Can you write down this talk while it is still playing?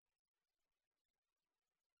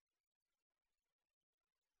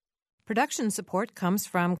Production support comes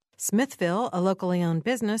from Smithville, a locally owned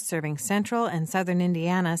business serving central and southern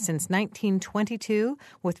Indiana since 1922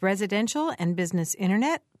 with residential and business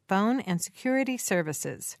internet, phone, and security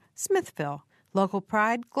services. Smithville, local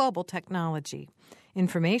pride, global technology.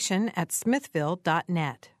 Information at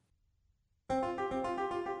smithville.net.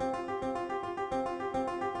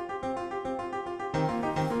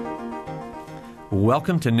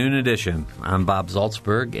 Welcome to Noon Edition. I'm Bob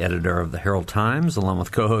Zaltsberg, editor of the Herald Times, along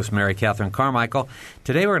with co-host Mary Catherine Carmichael.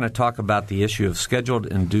 Today we're going to talk about the issue of scheduled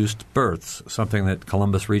induced births, something that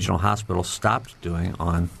Columbus Regional Hospital stopped doing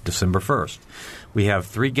on December 1st. We have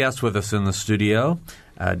three guests with us in the studio.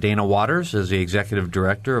 Dana Waters is the Executive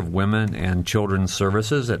Director of Women and Children's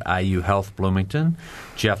Services at IU Health Bloomington.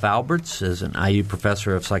 Jeff Alberts is an IU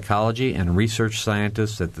Professor of Psychology and Research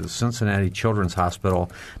Scientist at the Cincinnati Children's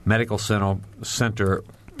Hospital Medical Center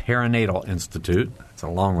Perinatal Institute. That's a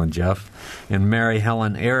long one, Jeff. And Mary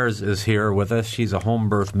Helen Ayers is here with us. She's a home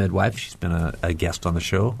birth midwife. She's been a guest on the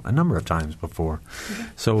show a number of times before. Mm-hmm.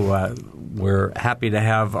 So we're happy to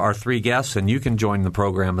have our three guests, and you can join the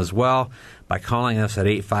program as well by calling us at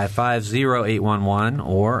 855-0811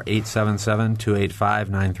 or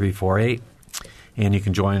 877-285-9348. And you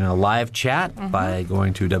can join a live chat by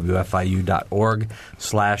going to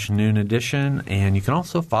wfiu.org/Noon Edition. And you can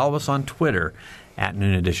also follow us on Twitter at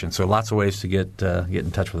Noon Edition. So lots of ways to get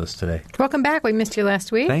in touch with us today. Welcome back. We missed you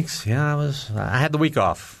last week. Thanks. Yeah, I had the week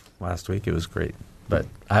off last week. It was great. But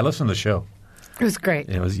I listened to the show. It was great.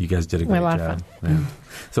 You guys did a great job. A lot of fun. Yeah.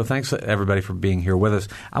 So thanks, everybody, for being here with us.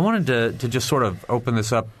 I wanted to just sort of open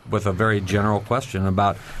this up with a very general question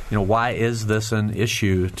about, why is this an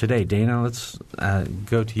issue today? Dana, let's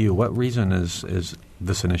go to you. What reason is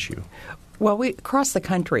this an issue? Well, across the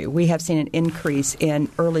country, we have seen an increase in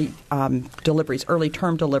early deliveries, early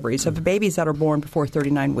term deliveries of babies that are born before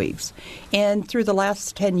 39 weeks. And through the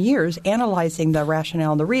last 10 years, analyzing the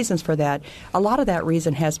rationale and the reasons for that, a lot of that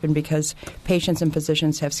reason has been because patients and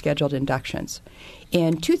physicians have scheduled inductions.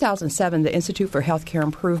 In 2007, the Institute for Healthcare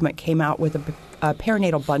Improvement came out with a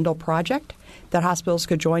perinatal bundle project that hospitals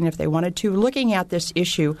could join if they wanted to, looking at this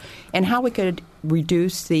issue and how we could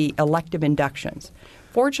reduce the elective inductions.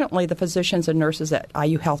 Fortunately, the physicians and nurses at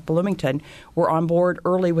IU Health Bloomington were on board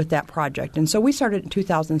early with that project. And so we started in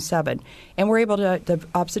 2007, and we're able to – the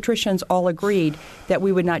obstetricians all agreed that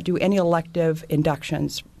we would not do any elective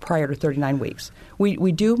inductions prior to 39 weeks.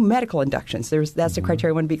 We do medical inductions. That's the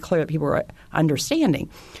criteria. I want to be clear that people are understanding.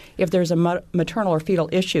 If there's a maternal or fetal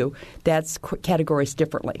issue, that's categorized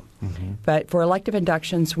differently. Mm-hmm. But for elective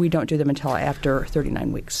inductions, we don't do them until after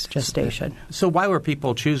 39 weeks gestation. So why were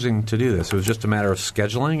people choosing to do this? It was just a matter of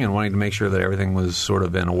scheduling and wanting to make sure that everything was sort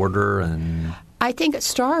of in order? And I think it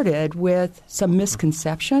started with some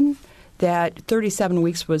misconception that 37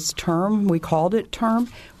 weeks was term. We called it term.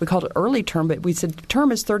 We called it early term, but we said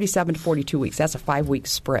term is 37 to 42 weeks. That's a 5-week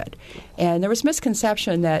spread. And there was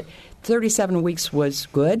misconception that 37 weeks was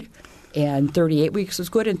good and 38 weeks was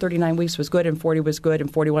good and 39 weeks was good and 40 was good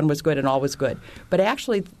and 41 was good and all was good. But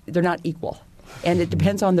actually, they're not equal, and it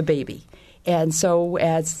depends on the baby. And so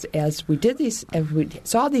as we did these, as we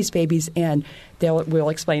saw these babies, and we'll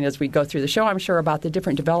explain as we go through the show, I'm sure, about the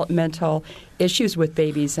different developmental issues with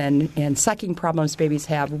babies and sucking problems babies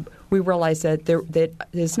have, we realized that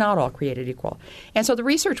it's not all created equal. And so the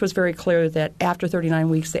research was very clear that after 39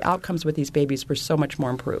 weeks, the outcomes with these babies were so much more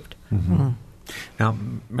improved. Mm-hmm. Now,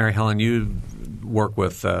 Mary Helen, you work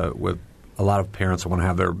with a lot of parents that want to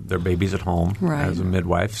have their babies at home as a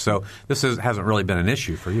midwife. So this hasn't really been an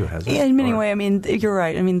issue for you, has it? In many ways. I mean, you're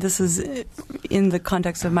right. I mean, this is in the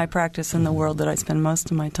context of my practice in the world that I spend most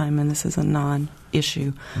of my time in, this is a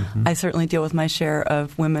non-issue. Mm-hmm. I certainly deal with my share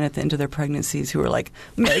of women at the end of their pregnancies who are like,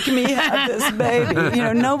 make me have this baby.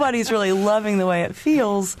 Nobody's really loving the way it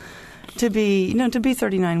feels to be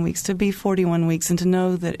 39 weeks, to be 41 weeks, and to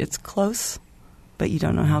know that it's close, but you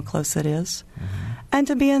don't know how close it is. Mm-hmm. And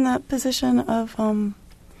to be in that position of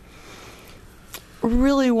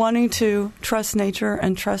really wanting to trust nature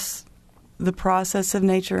and trust the process of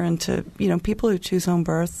nature, and to, people who choose home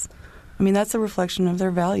birth, I mean, that's a reflection of their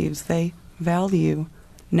values. They value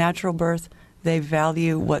natural birth. They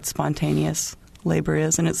value what spontaneous labor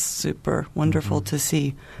is, and it's super wonderful to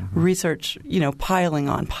see research, piling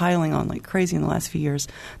on like crazy in the last few years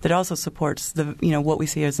that also supports the, what we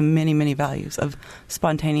see as the many, many values of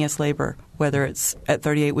spontaneous labor, whether it's at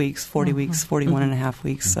 38 weeks, 40 weeks, 41 and a half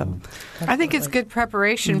weeks. So I think it's good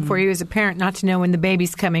preparation for you as a parent not to know when the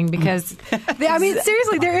baby's coming, because, I mean,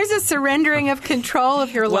 seriously, there is a surrendering of control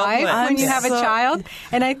of your life when you have a child.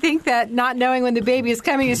 And I think that not knowing when the baby is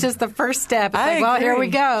coming is just the first step. It's like, well, here we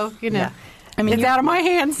go, Yeah. I mean, it's out of my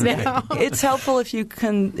hands now. It's helpful if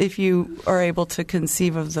you are able to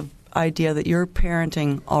conceive of the idea that you're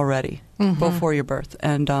parenting already before your birth,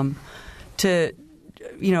 and to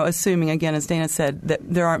assuming, again, as Dana said, that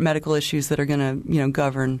there aren't medical issues that are going to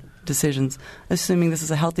govern decisions. Assuming this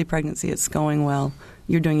is a healthy pregnancy, it's going well,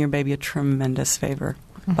 you're doing your baby a tremendous favor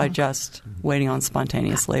by just waiting on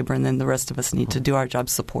spontaneous labor, and then the rest of us need to do our job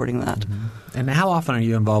supporting that. And how often are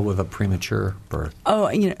you involved with a premature birth? Oh,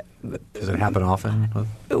 does it happen often?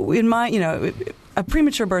 In my, a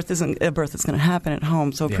premature birth isn't a birth that's going to happen at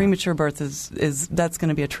home. So a premature birth is that's going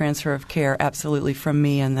to be a transfer of care, absolutely, from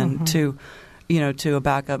me, and then to a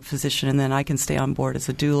backup physician, and then I can stay on board as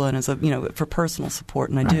a doula and as a for personal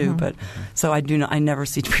support, and I do. But so I never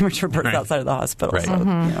see premature births outside of the hospital. Right.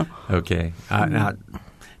 So, Okay. Now,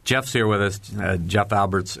 Jeff's here with us, Jeff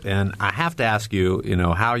Alberts, and I have to ask you,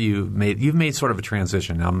 how you've made sort of a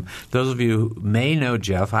transition. Those of you who may know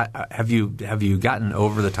Jeff, have you gotten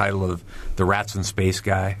over the title of the Rats in Space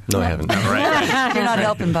guy? No, I haven't. Right. You're not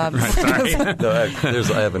helping, Bob. Right, sorry. No, I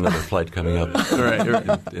have another flight coming up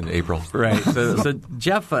in April. Right. So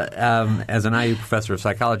Jeff, as an IU professor of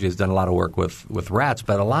psychology, has done a lot of work with rats,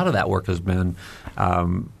 but a lot of that work has been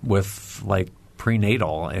with like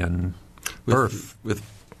prenatal and birth. With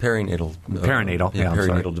perinatal.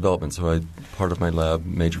 Perinatal development. So part of my lab,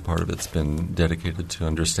 major part of it's been dedicated to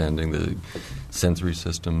understanding the sensory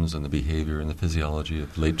systems and the behavior and the physiology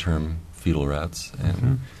of late-term fetal rats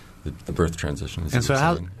and the birth transition. And so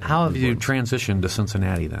how have you transitioned to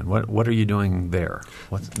Cincinnati then? What are you doing there?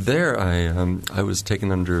 There I was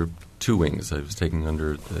taken under two wings. I was taken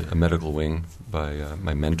under a medical wing by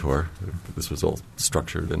my mentor. This was all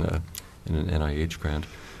structured in an NIH grant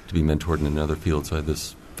to be mentored in another field. So I had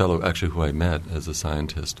this fellow, actually, who I met as a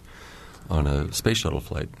scientist on a space shuttle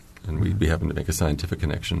flight, and we happened to make a scientific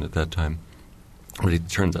connection at that time. But it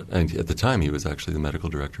turns out, and at the time, he was actually the medical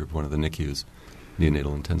director of one of the NICUs,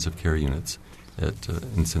 neonatal intensive care units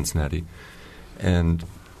in Cincinnati. And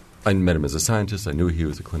I met him as a scientist. I knew he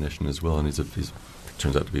was a clinician as well, and he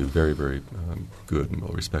turns out to be a very, very good and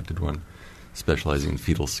well-respected one, specializing in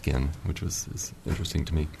fetal skin, which is interesting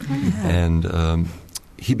to me. And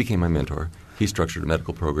he became my mentor. He structured a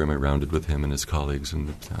medical program. I rounded with him and his colleagues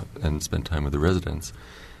and spent time with the residents.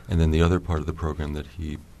 And then the other part of the program that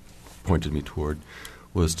he pointed me toward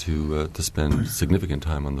was to spend significant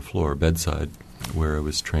time on the floor, bedside, where I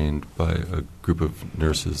was trained by a group of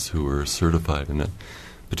nurses who were certified in a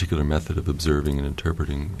particular method of observing and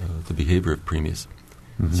interpreting the behavior of preemies.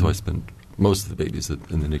 So I spent most of the babies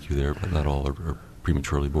in the NICU there, but not all are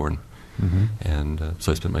prematurely born. And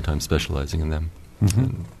so I spent my time specializing in them.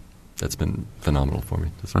 And that's been phenomenal for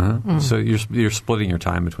me. So you're splitting your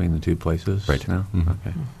time between the two places now?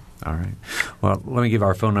 Okay. All right. Well, let me give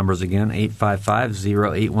our phone numbers again,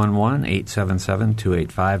 855-0811,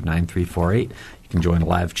 877-285-9348. You can join a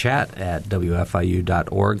live chat at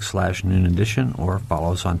wfiu.org/Noon Edition or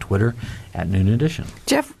follow us on Twitter at Noon Edition.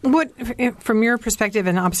 Jeff, what, from your perspective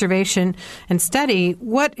and observation and study,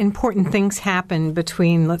 what important things happen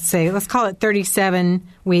between, let's call it 37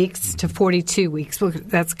 weeks to 42 weeks?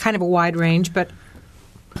 That's kind of a wide range, but...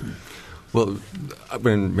 Well,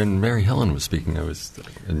 when Mary Helen was speaking,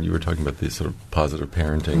 and you were talking about these sort of positive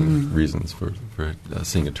parenting reasons for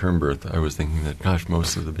seeing a term birth, I was thinking that, gosh,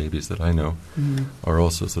 most of the babies that I know are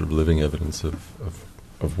also sort of living evidence of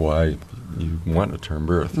why you want a term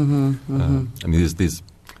birth. I mean, these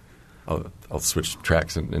I'll switch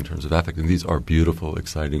tracks in terms of affect, and these are beautiful,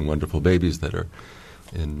 exciting, wonderful babies that are,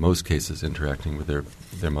 in most cases, interacting with their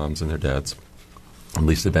moms and their dads. At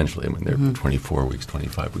least eventually, when they're 24 weeks,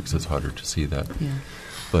 25 weeks, it's harder to see that. Yeah.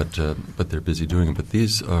 But they're busy doing it. But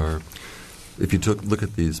these are, if you look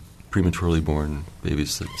at these prematurely born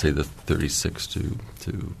babies, say the 36 to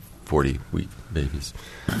 40-week babies,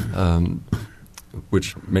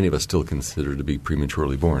 which many of us still consider to be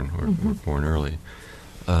prematurely born or born early,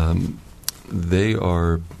 they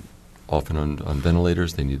are often on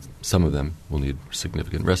ventilators. Some of them will need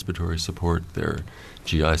significant respiratory support. Their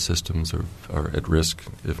GI systems are at risk,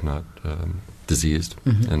 if not diseased,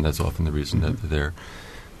 and that's often the reason that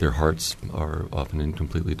their hearts are often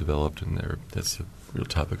incompletely developed, and that's a real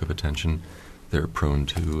topic of attention. They're prone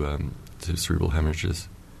to cerebral hemorrhages,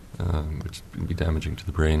 which can be damaging to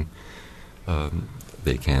the brain.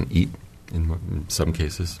 They can't eat in some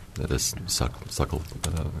cases, that is, suckle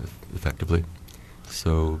effectively.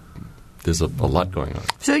 So there's a lot going on.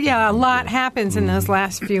 So, a lot happens in those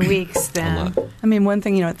last few weeks then. I mean, one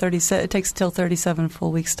thing, at 37, it takes till 37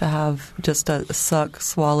 full weeks to have just a suck,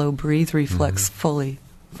 swallow, breathe reflex fully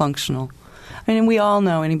functional. I mean, we all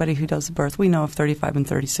know, anybody who does a birth, we know of 35 and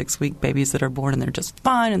 36-week babies that are born and they're just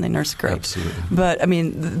fine and they nurse great. Absolutely. But, I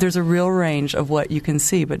mean, there's a real range of what you can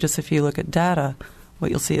see. But just if you look at data,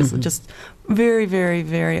 what you'll see is just very, very,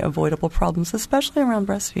 very avoidable problems, especially around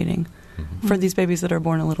breastfeeding. For these babies that are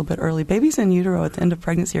born a little bit early. Babies in utero at the end of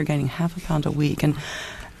pregnancy are gaining half a pound a week. And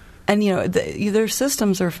their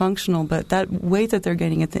systems are functional, but that weight that they're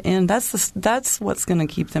gaining at the end, that's what's going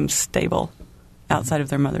to keep them stable outside of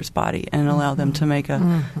their mother's body and allow them to make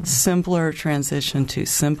a simpler transition to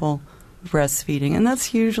simple breastfeeding. And that's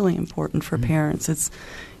hugely important for parents.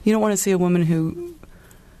 You don't want to see a woman who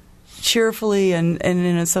cheerfully and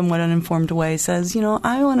in a somewhat uninformed way says,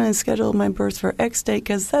 I want to schedule my birth for X date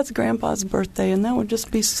because that's Grandpa's birthday and that would just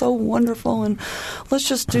be so wonderful and let's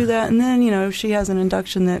just do that. And then, she has an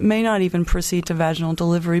induction that may not even proceed to vaginal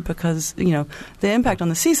delivery because, the impact on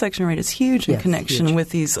the C-section rate is huge in connection with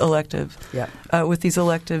these elective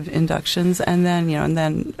inductions. And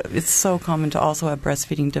then it's so common to also have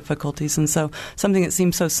breastfeeding difficulties. And so something that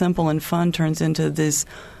seems so simple and fun turns into this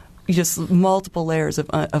just multiple layers of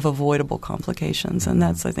avoidable complications, and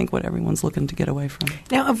that's, I think, what everyone's looking to get away from.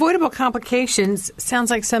 Now, avoidable complications sounds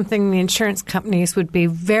like something the insurance companies would be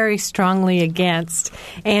very strongly against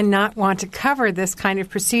and not want to cover this kind of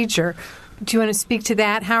procedure. Do you want to speak to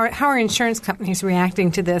that? How are insurance companies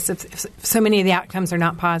reacting to this if so many of the outcomes are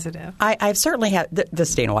not positive? I've certainly had the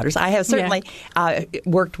Dana Waters. I have certainly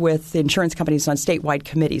worked with insurance companies on statewide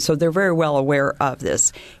committees, so they're very well aware of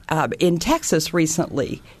this. In Texas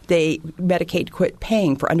recently, Medicaid quit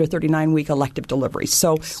paying for under 39-week elective deliveries.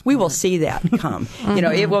 So we will see that come.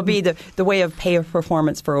 It will be the way of pay of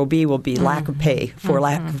performance for OB will be lack of pay for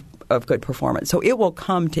lack of good performance. So it will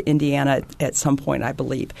come to Indiana at some point, I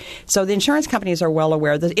believe. So the insurance companies are well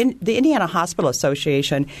aware. The Indiana Hospital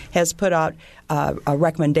Association has put out a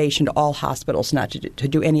recommendation to all hospitals not to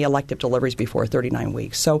do any elective deliveries before 39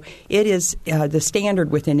 weeks. So it is the standard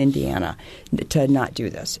within Indiana to not do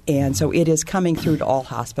this. And so it is coming through to all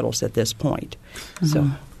hospitals at this point. So,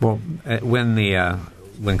 well,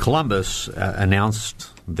 when Columbus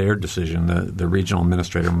announced their decision, the regional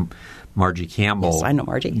administrator, Margie Campbell. Yes, I know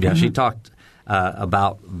Margie. Yeah, she talked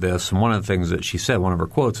about this. And one of the things that she said, one of her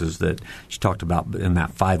quotes, is that she talked about in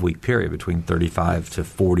that 5-week period between 35 to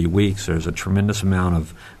 40 weeks, there's a tremendous amount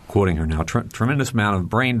of, quoting her now, tremendous amount of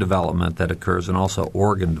brain development that occurs and also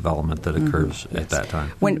organ development that occurs at that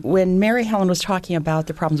time. When Mary Helen was talking about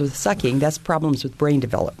the problems with sucking, that's problems with brain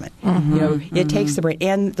development. It takes the brain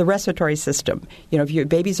and the respiratory system. If your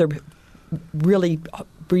babies are really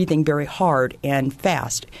breathing very hard and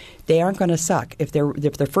fast, they aren't going to suck if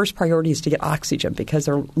their first priority is to get oxygen because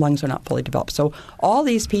their lungs are not fully developed. So all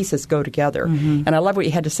these pieces go together. And I love what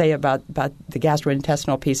you had to say about the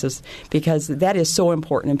gastrointestinal pieces because that is so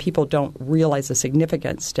important and people don't realize the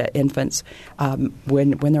significance to infants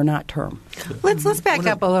when they're not term. Let's back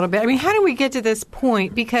up a little bit. I mean, how do we get to this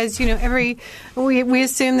point? Because we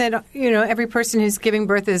assume that every person who's giving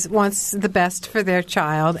birth wants the best for their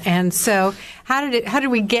child, and so how did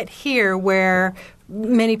we get here where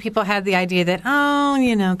many people had the idea that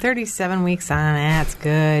 37 weeks on that's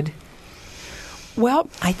good? Well,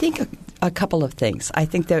 I think a couple of things. I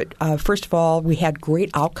think that, first of all, we had great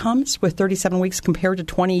outcomes with 37 weeks compared to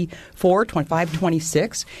 24, 25,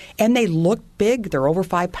 26. And they look big. They're over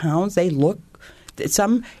 5 pounds. They look a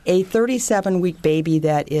 37-week baby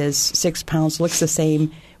that is 6 pounds looks the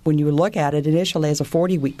same when you look at it initially as a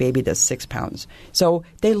 40-week baby that's 6 pounds. So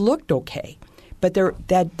they looked okay. But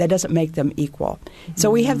that doesn't make them equal. So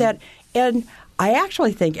we have that. And I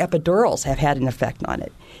actually think epidurals have had an effect on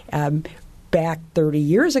it. Back 30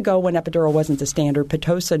 years ago when epidural wasn't the standard,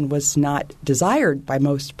 Pitocin was not desired by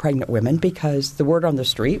most pregnant women because the word on the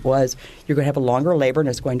street was you're going to have a longer labor and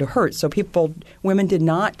it's going to hurt. So women did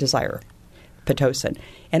not desire Pitocin.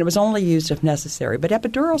 And it was only used if necessary. But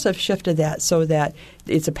epidurals have shifted that so that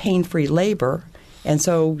it's a pain-free labor. And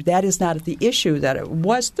so that is not the issue that it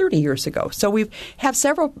was 30 years ago. So we have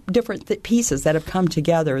several different pieces that have come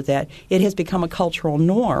together that it has become a cultural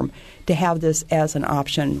norm to have this as an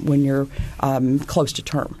option when you're close to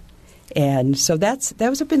term. And so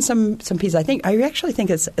those have been some pieces. I actually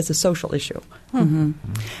think it's a social issue. And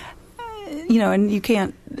you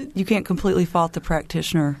can't completely fault the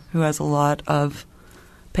practitioner who has a lot of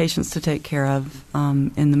patients to take care of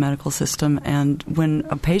in the medical system. And when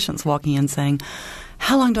a patient's walking in saying,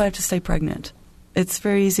 how long do I have to stay pregnant? It's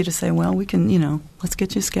very easy to say, well, we can, let's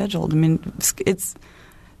get you scheduled. I mean,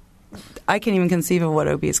 I can't even conceive of what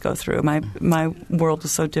OBs go through. My world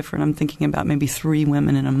is so different. I'm thinking about maybe 3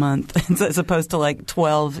 women in a month as opposed to like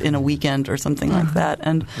 12 in a weekend or something like that.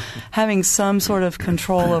 And having some sort of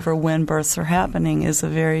control over when births are happening is a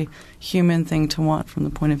very human thing to want from the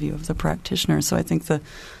point of view of the practitioner. So I think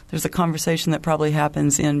there's a conversation that probably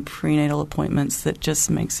happens in prenatal appointments that just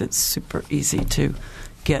makes it super easy to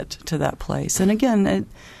get to that place. And again,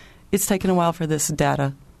 it's taken a while for this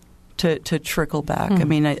data to trickle back. I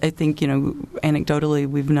mean, I think, anecdotally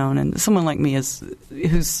we've known, and someone like me who's,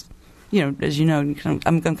 as you know,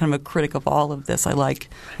 I'm kind of a critic of all of this. I'm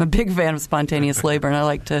a big fan of spontaneous labor, and I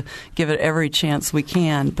like to give it every chance we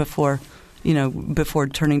can before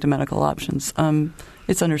turning to medical options.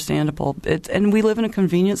 It's understandable. And we live in a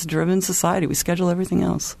convenience-driven society. We schedule everything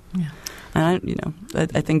else. Yeah. And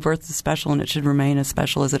I think birth is special, and it should remain as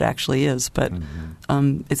special as it actually is. But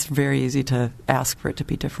it's very easy to ask for it to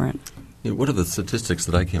be different. One of the statistics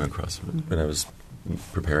that I came across when I was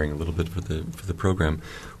preparing a little bit for the program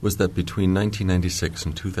was that between 1996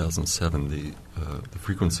 and 2007, the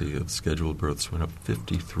frequency of scheduled births went up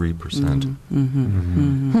 53%.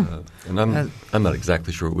 And I'm not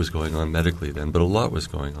exactly sure what was going on medically then, but a lot was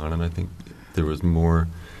going on, and I think there was more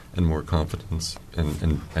and more confidence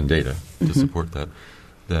and data to support that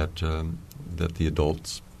the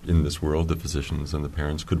adults in this world, the physicians and the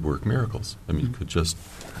parents, could work miracles. I mean, could just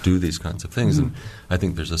do these kinds of things. And I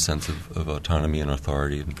think there's a sense of autonomy and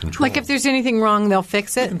authority and control. Like if there's anything wrong, they'll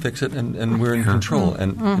fix it? They can fix it, and we're in control.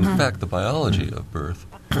 And in fact, the biology of birth,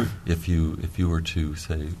 if you were to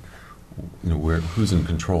say, who's in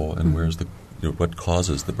control and where's the what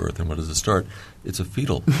causes the birth and what does it start? It's a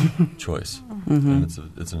fetal choice, and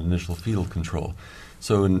it's an initial fetal control.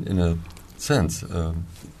 So in a sense,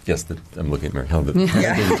 yes, I'm looking at Mary Helen.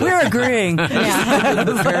 We're agreeing. The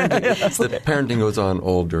parenting goes on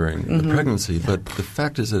all during the pregnancy, but the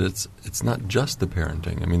fact is that it's not just the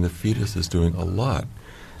parenting. I mean, the fetus is doing a lot,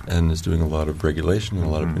 and is doing a lot of regulation and a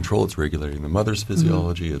lot of control. It's regulating the mother's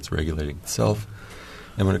physiology. It's regulating itself.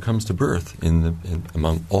 And when it comes to birth,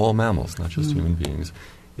 among all mammals, not just human beings,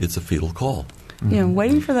 it's a fetal call.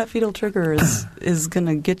 Waiting for that fetal trigger is going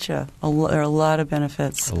to get you a lot of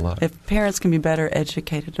benefits. A lot. If parents can be better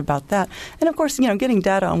educated about that. And, of course, getting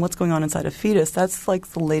data on what's going on inside a fetus, that's like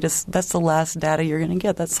the latest, that's the last data you're going to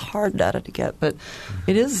get. That's hard data to get. But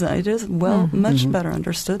it is much better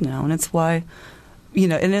understood now. And it's why...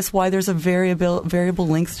 and it's why there's a variable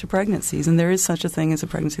length to pregnancies, and there is such a thing as a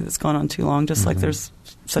pregnancy that's gone on too long, just like there's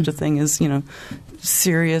such a thing as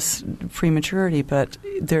serious prematurity. But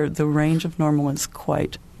the range of normal is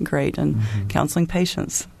quite great, and counseling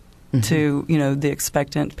patients to the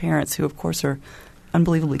expectant parents who, of course, are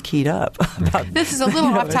unbelievably keyed up. About, this is a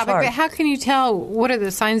little off topic, but how can you tell what are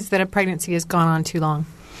the signs that a pregnancy has gone on too long?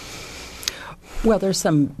 Well, there's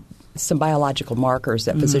some biological markers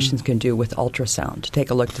that physicians can do with ultrasound to take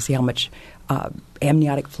a look to see how much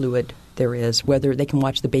amniotic fluid there is, whether they can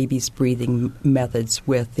watch the baby's breathing methods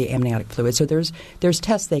with the amniotic fluid. So there's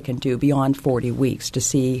tests they can do beyond 40 weeks to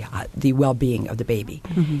see the well-being of the baby.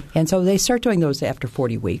 And so they start doing those after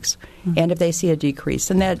 40 weeks. And if they see a decrease,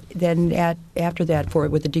 after that,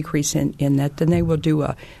 with a decrease in that, then they will do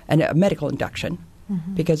a medical induction.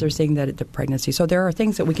 Because they're seeing that at the pregnancy. So there are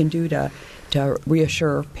things that we can do to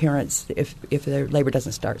reassure parents if their labor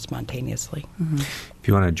doesn't start spontaneously. If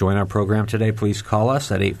you want to join our program today, please call us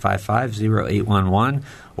at 855-0811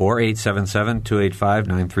 or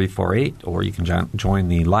 877-285-9348, or you can join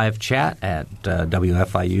the live chat at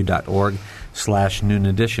wfiu.org/noon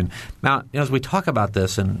edition. Now, as we talk about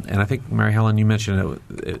this, and I think, Mary Helen, you mentioned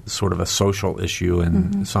it's sort of a social issue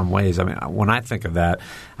in some ways. I mean, when I think of that,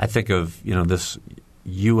 I think of, this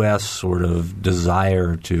U.S. sort of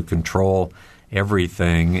desire to control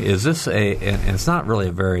everything. Is this and it's not really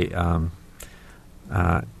a very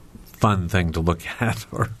fun thing to look at,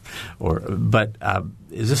 but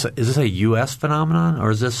is this a U.S. phenomenon, or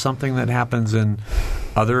is this something that happens in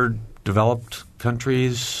other developed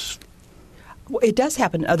countries? Well, it does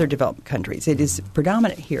happen in other developed countries. It is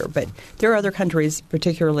predominant here, but there are other countries,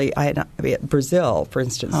 particularly Brazil, for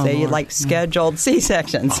instance. They scheduled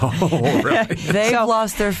C-sections. Oh, right. They've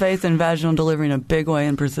lost their faith in vaginal delivery in a big way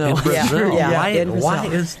in Brazil. In Brazil? Yeah. Why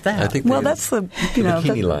is that? I think that's the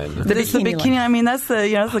bikini line. It's the bikini. I mean, that's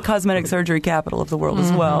the cosmetic surgery capital of the world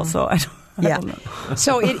as well. So I don't know.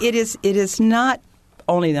 So it is not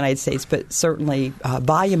only in the United States, but certainly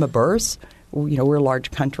volume of births. We're a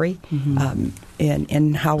large country,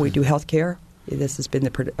 and how we do health care, this has been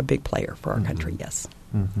a big player for our country, yes.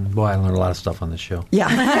 Boy, I learned a lot of stuff on this show.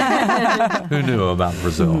 Yeah. Who knew about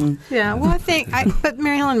Brazil? Yeah, well, I think but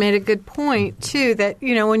Mary Helen made a good point, too, that,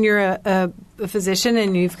 when you're a a physician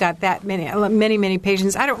and you've got that many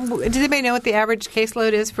patients. Does anybody know what the average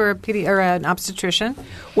caseload is for an obstetrician?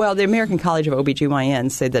 Well, the American College of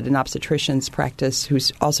OBGYNs say that an obstetrician's practice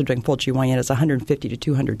who's also doing full GYN is 150 to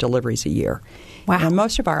 200 deliveries a year. Wow. And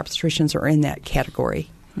most of our obstetricians are in that category,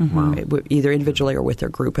 either individually or with their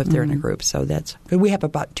group if they're in a group. So we have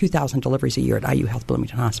about 2,000 deliveries a year at IU Health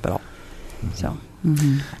Bloomington Hospital. So.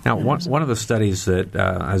 Now, one of the studies that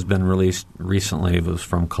has been released recently was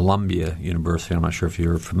from Columbia University. I'm not sure if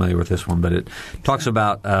you're familiar with this one, but it talks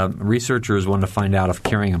about researchers wanting to find out if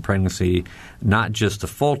carrying in pregnancy, not just a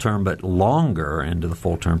full term, but longer into the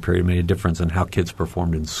full term period, made a difference in how kids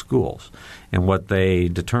performed in schools. And what they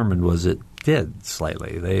determined was it did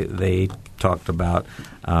slightly. They talked about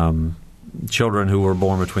children who were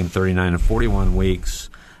born between 39 and 41 weeks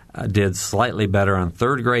did slightly better on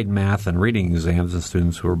third grade math and reading exams than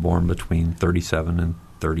students who were born between 37 and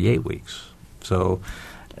 38 weeks. So,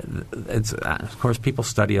 it's of course people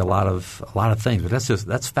study a lot of things, but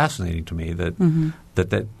that's fascinating to me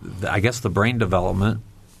that I guess the brain development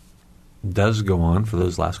does go on for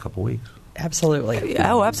those last couple of weeks. Absolutely.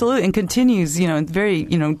 Oh, absolutely, and continues. Very,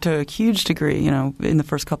 to a huge degree. In the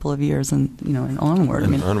first couple of years, and and onward.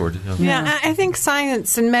 Onward. Yeah, I think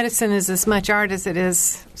science and medicine is as much art as it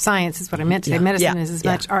is science. Is what I meant to say. Medicine is as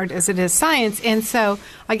much art as it is science, and so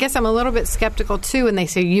I guess I'm a little bit skeptical too. When they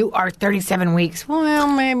say you are 37 weeks, well,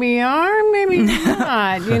 maybe you are, maybe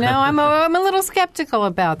not. I'm a little skeptical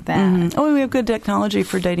about that. Mm-hmm. Oh, we have good technology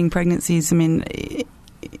for dating pregnancies.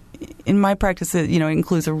 In my practice, it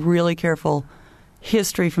includes a really careful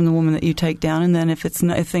history from the woman that you take down, and then if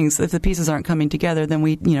the pieces aren't coming together, then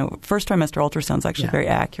we first trimester ultrasound is actually very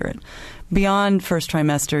accurate. Beyond first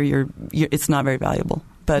trimester, it's not very valuable.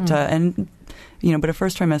 But but a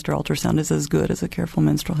first trimester ultrasound is as good as a careful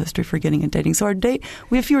menstrual history for getting and dating. So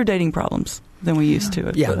we have fewer dating problems than we used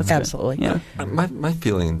to. Yeah, absolutely. Yeah. My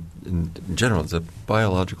feeling in general is that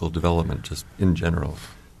biological development, just in general,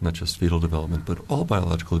 not just fetal development, but all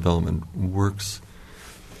biological development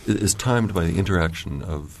is timed by the interaction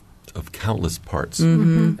of countless parts.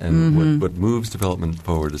 And what moves development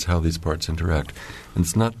forward is how these parts interact. And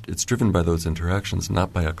it's driven by those interactions,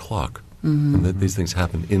 not by a clock. And that these things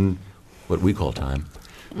happen in what we call time.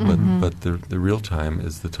 But the real time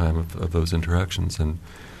is the time of those interactions. And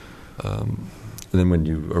then when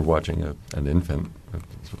you are watching an infant,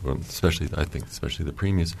 especially the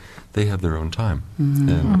preemies, they have their own time.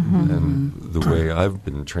 And the way I've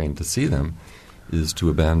been trained to see them is to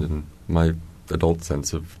abandon my adult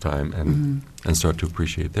sense of time and start to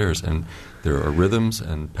appreciate theirs. And there are rhythms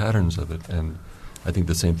and patterns of it. And I think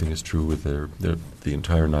the same thing is true with the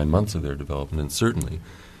entire 9 months of their development, and certainly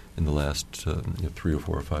in the last 3 or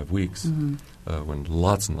 4 or 5 weeks when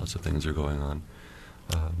lots and lots of things are going on.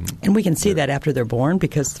 And we can see that after they're born,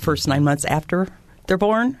 because the first 9 months after they're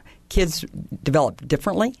born, kids develop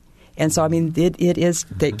differently. And so, it is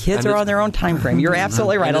the kids are on their own time frame. You're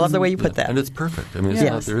absolutely right. I love the way you put that. And it's perfect.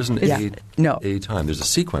 There isn't a time. There's a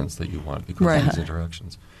sequence that you want because of these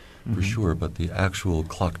interactions, for sure. But the actual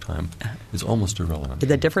clock time is almost irrelevant.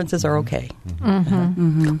 The differences are okay.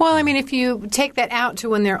 Well, if you take that out to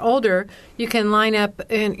when they're older, you can line up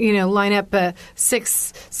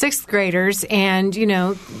sixth graders, and 2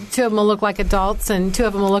 of them will look like adults, and 2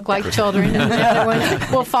 of them will look like children, and the other one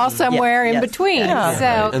will fall somewhere in between. Yeah.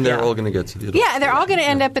 So, and they're all going to get to the adult. Yeah, they're all going to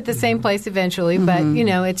end up at the same place eventually, but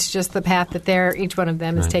it's just the path that each one of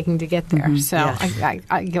them is taking to get there. So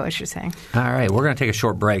I get what you're saying. All right, we're going to take a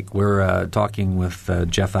short break. We're talking with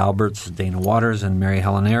Jeff Alberts, Dana Waters, and Mary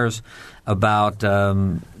Helen Ayers about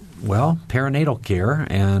perinatal care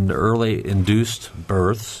and early induced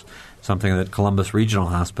births, something that Columbus Regional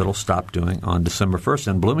Hospital stopped doing on December 1st,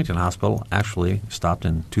 and Bloomington Hospital actually stopped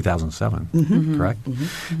in 2007, correct?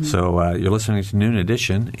 So you're listening to Noon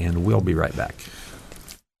Edition, and we'll be right back.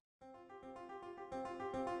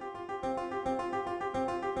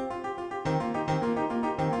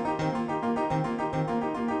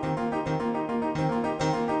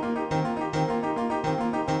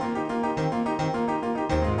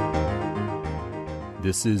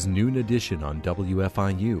 This is Noon Edition on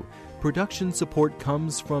WFIU. Production support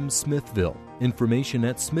comes from Smithville. Information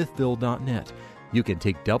at smithville.net. You can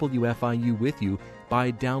take WFIU with you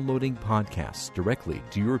by downloading podcasts directly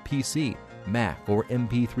to your PC, Mac, or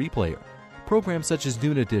MP3 player. Programs such as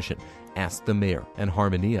Noon Edition, Ask the Mayor, and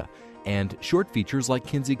Harmonia, and short features like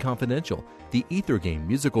Kinsey Confidential, the Ether Game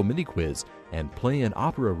musical mini-quiz, and play and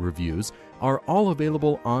opera reviews are all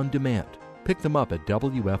available on demand. Pick them up at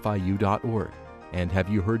WFIU.org. And have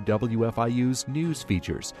you heard WFIU's news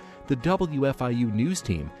features? The WFIU News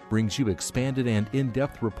Team brings you expanded and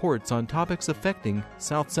in-depth reports on topics affecting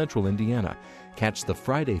South Central Indiana. Catch the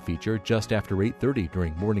Friday feature just after 8:30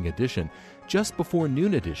 during Morning Edition, just before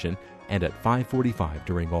Noon Edition, and at 5:45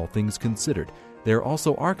 during All Things Considered. They're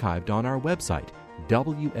also archived on our website,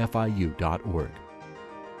 WFIU.org.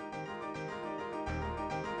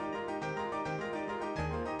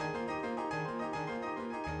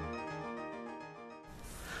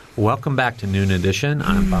 Welcome back to Noon Edition.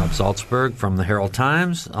 I'm Bob Zaltsberg from the Herald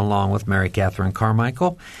Times, along with Mary Catherine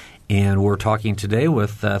Carmichael. And we're talking today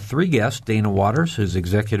with three guests: Dana Waters, who's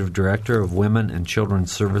Executive Director of Women and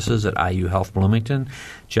Children's Services at IU Health Bloomington;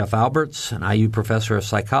 Jeff Alberts, an IU Professor of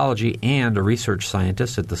Psychology and a research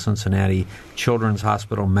scientist at the Cincinnati Children's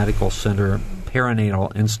Hospital Medical Center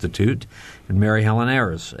Perinatal Institute; and Mary Helen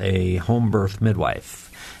Ayers, a home birth midwife.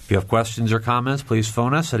 If you have questions or comments, please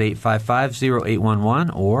phone us at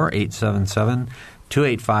 855-0811 or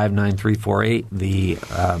 877-285-9348. The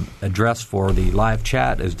address for the live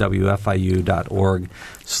chat is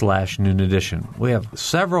wfiu.org/Noon Edition. We have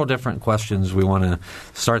several different questions we want to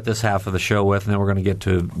start this half of the show with, and then we're going to get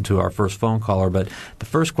to our first phone caller. But the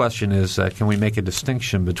first question is, can we make a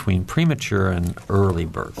distinction between premature and early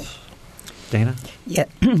births? Dana? Yeah,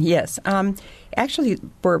 yes. Actually,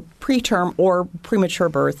 for preterm or premature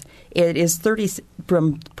birth, it is 30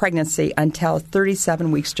 from pregnancy until 37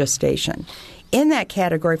 weeks gestation. In that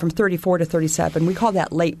category, from 34 to 37, we call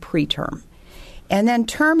that late preterm. And then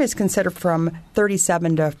term is considered from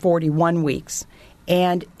 37 to 41 weeks.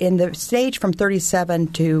 And in the stage from 37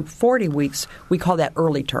 to 40 weeks, we call that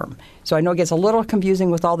early term. So I know it gets a little confusing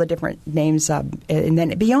with all the different names. And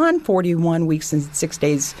then beyond 41 weeks and 6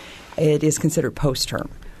 days, it is considered post-term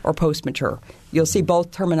or post-mature. You'll see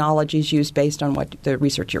both terminologies used based on what the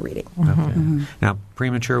research you're reading. Okay. Mm-hmm. Now,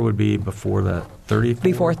 premature would be before the 34?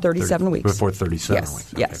 Before 37 weeks. Before 37 yes,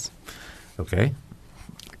 weeks. Okay. Yes. Okay.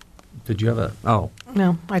 Did you have a – oh.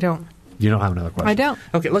 No, I don't. You don't have another question? I don't.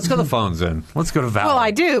 Okay, let's go to the phones then. Let's go to Valerie. Well,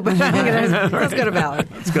 I do, but let's go to Valerie.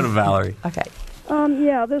 Let's go to Valerie. Okay.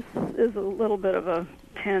 Yeah, this is a little bit of a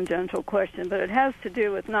tangential question, but it has to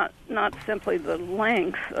do with not simply the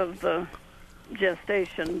length of the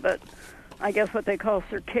gestation, but I guess what they call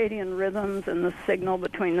circadian rhythms and the signal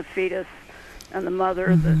between the fetus and the mother.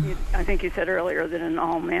 Mm-hmm. I think you said earlier that in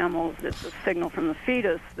all mammals it's a signal from the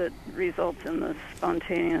fetus that results in the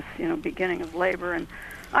spontaneous, beginning of labor. And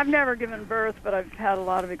I've never given birth, but I've had a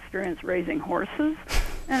lot of experience raising horses.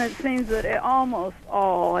 And it seems that almost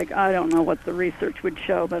all, I don't know what the research would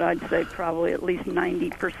show, but I'd say probably at least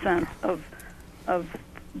 90% of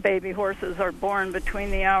baby horses are born between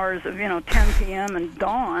the hours of, 10 p.m. and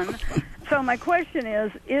dawn. So my question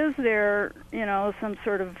is there, some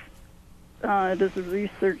sort of, does the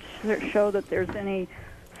research show that there's any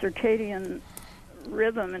circadian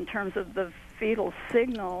rhythm in terms of the fetal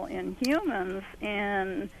signal in humans?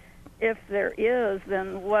 And if there is,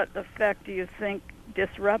 then what effect do you think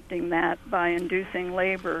disrupting that by inducing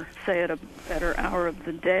labor, say at a better hour of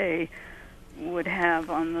the day, would have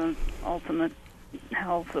on the ultimate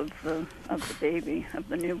health of the baby, of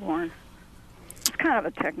the newborn? It's kind of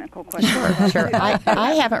a technical question. Sure.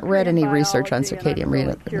 I haven't read any research on circadian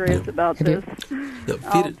rhythm. I'm curious about this.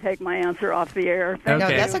 I'll take my answer off the air. No,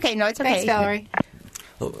 that's okay. No, it's okay. Thanks, Valerie.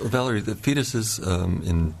 Well, Valerie, the fetuses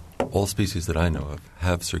in all species that I know of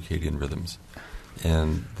have circadian rhythms,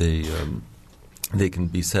 and they can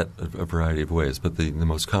be set a variety of ways, but the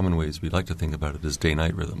most common ways we like to think about it is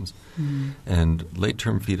day-night rhythms. Mm-hmm. And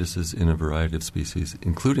late-term fetuses in a variety of species,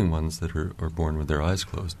 including ones that are born with their eyes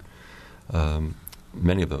closed,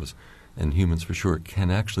 many of those, and humans for sure, can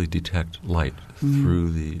actually detect light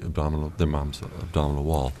through their mom's abdominal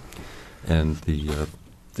wall. And the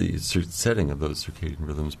setting of those circadian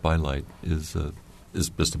rhythms by light is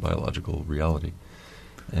just a biological reality.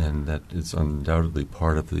 And that is undoubtedly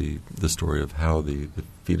part of the story of how the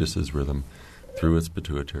fetus's rhythm, through its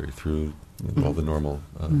pituitary, through all the normal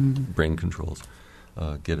brain controls,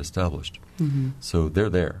 get established. Mm-hmm. So they're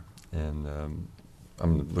there. And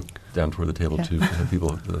I'm going to look down toward the table to have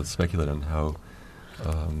people speculate on how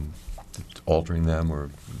altering them or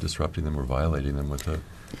disrupting them or violating them with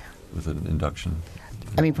an induction.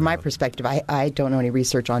 I mean, from my perspective, I don't know any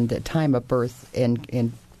research on the time of birth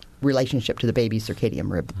in relationship to the baby's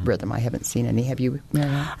circadian rhythm. I haven't seen any. Have you,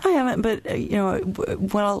 Marianne? I haven't, but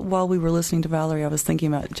while we were listening to Valerie, I was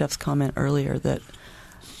thinking about Jeff's comment earlier that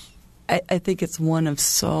I think it's one of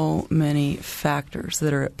so many factors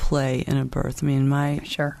that are at play in a birth. I mean, my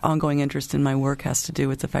ongoing interest in my work has to do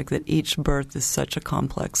with the fact that each birth is such a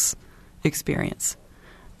complex experience.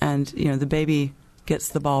 And, the baby gets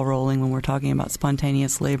the ball rolling when we're talking about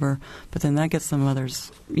spontaneous labor, but then that gets the mother's,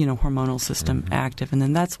 hormonal system active, and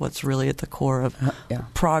then that's what's really at the core of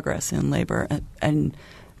progress in labor.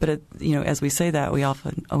 But as we say that, we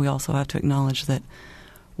also have to acknowledge that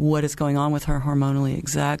what is going on with her hormonally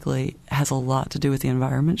exactly has a lot to do with the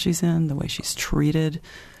environment she's in, the way she's treated,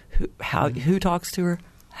 who talks to her,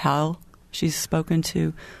 how she's spoken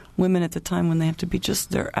to. Women at the time when they have to be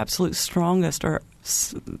just their absolute strongest are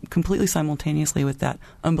completely simultaneously with that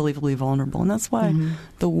unbelievably vulnerable. And that's why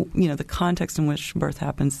the context in which birth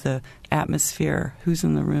happens, the atmosphere, who's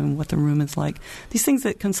in the room, what the room is like, these things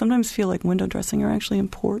that can sometimes feel like window dressing are actually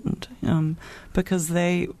important because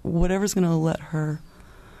whatever's going to let her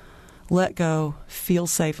let go, feel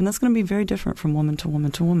safe. And that's going to be very different from woman to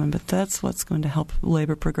woman to woman, but that's what's going to help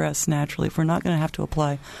labor progress naturally. If we're not going to have to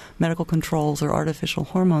apply medical controls or artificial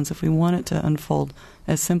hormones, if we want it to unfold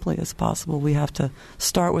as simply as possible, we have to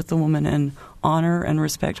start with the woman and honor and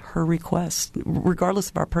respect her requests, regardless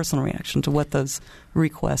of our personal reaction to what those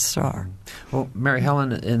requests are. Well, Mary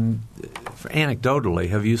Helen, anecdotally,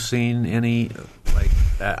 have you seen any,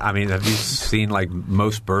 have you seen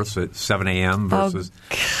most births at 7 a.m. versus?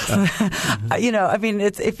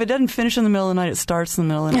 If it doesn't finish in the middle of the night, it starts in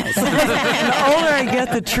the middle of the night. So the older I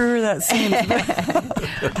get, the truer that seems.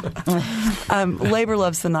 Labor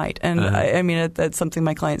loves the night, and that's something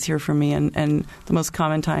my clients hear from me. And the most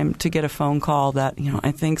common time to get a phone call that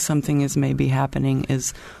I think something is maybe happening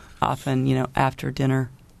is often after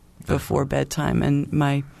dinner, before bedtime, and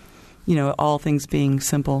my. All things being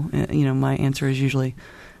simple, my answer is usually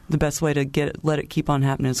the best way to let it keep on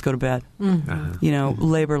happening is go to bed.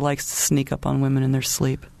 Labor likes to sneak up on women in their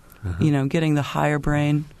sleep. Getting the higher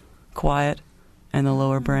brain quiet and the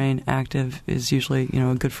lower brain active is usually,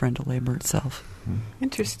 a good friend to labor itself.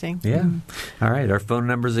 Interesting. Yeah. All right. Our phone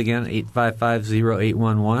numbers again,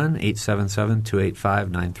 855-0811,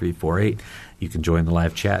 877-285-9348. You can join the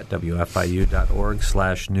live chat,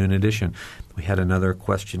 wfiu.org/noon edition. We had another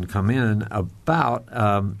question come in about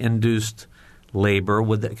induced labor.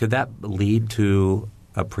 Could that lead to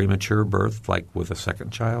a premature birth, like with a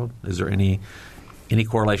second child? Is there any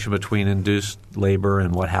correlation between induced labor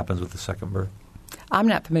and what happens with the second birth? I'm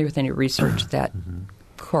not familiar with any research that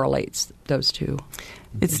correlates those two.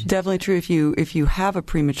 It's definitely true if you have a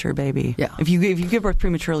premature baby. Yeah. If you give birth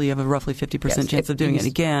prematurely, you have a roughly 50% chance of doing it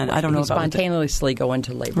again. I don't know about spontaneously go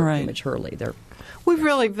into labor prematurely. We've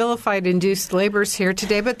really vilified induced labors here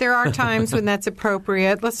today, but there are times when that's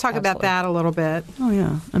appropriate. Let's talk about that a little bit. Oh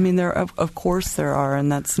yeah, there of course there are,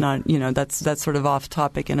 and that's not that's sort of off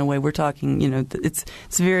topic in a way. We're talking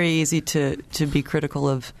it's very easy to be critical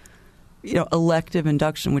of elective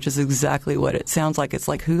induction, which is exactly what it sounds like. It's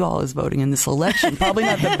like who all is voting in this election? Probably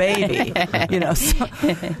not the baby,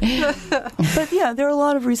 But yeah, there are a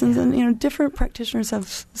lot of reasons, and different practitioners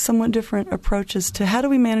have somewhat different approaches to how do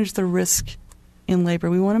we manage the risk in labor.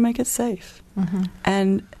 We want to make it safe,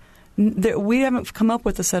 and we haven't come up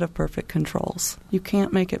with a set of perfect controls. You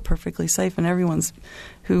can't make it perfectly safe, and everyone's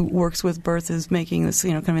who works with birth is making this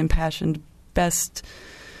kind of impassioned best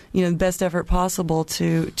effort possible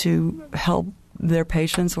to help their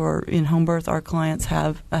patients or in home birth our clients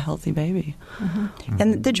have a healthy baby.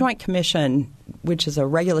 And the Joint Commission, which is a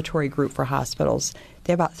regulatory group for hospitals,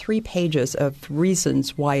 they have about 3 pages of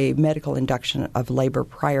reasons why medical induction of labor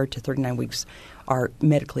prior to 39 weeks are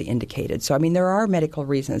medically indicated. So, there are medical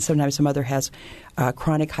reasons. Sometimes a mother has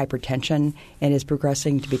chronic hypertension and is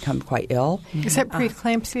progressing to become quite ill. Is that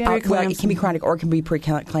preeclampsia? Well, it can be chronic or it can be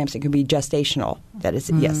preeclampsia. It can be gestational. That is,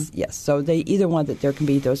 yes. So either one that there can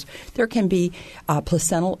be those. There can be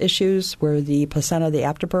placental issues where the placenta, the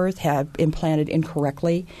afterbirth, have implanted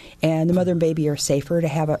incorrectly, and the mother and baby are safer to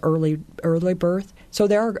have an early birth. So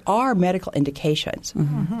there are medical indications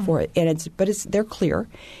for it, and they're clear.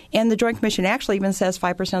 And the Joint Commission actually even says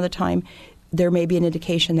 5% of the time there may be an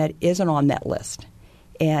indication that isn't on that list.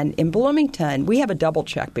 And in Bloomington, we have a double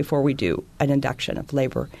check before we do an induction of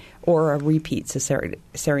labor or a repeat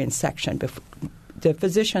cesarean section. The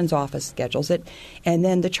physician's office schedules it, and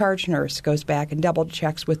then the charge nurse goes back and double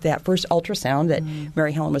checks with that first ultrasound that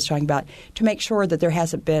Mary Helen was talking about to make sure that there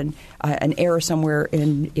hasn't been an error somewhere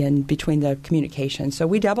in between the communication. So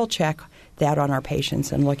we double check that on our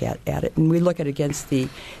patients and look at it. And we look at it against the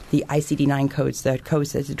ICD-9 codes, the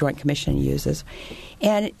codes that the Joint Commission uses.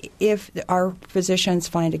 And if our physicians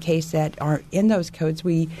find a case that are in those codes,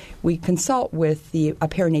 we consult with a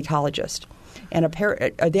perinatologist. And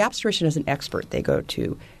the obstetrician is an expert. They go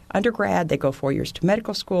to undergrad, they go 4 years to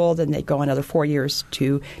medical school, then they go another 4 years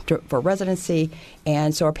for residency.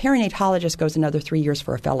 And so a perinatologist goes another 3 years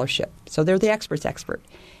for a fellowship. So they're the expert's expert.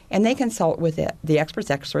 and they consult with the experts,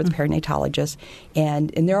 perinatologists,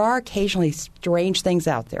 and there are occasionally strange things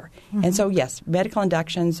out there. And so, yes, medical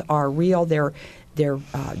inductions are real. They're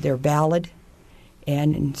valid,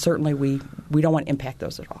 and certainly we don't want to impact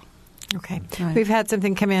those at all. Okay. Right. We've had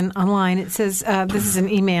something come in online. It says, this is an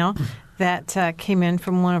email that came in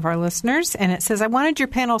from one of our listeners, and it says, I wanted your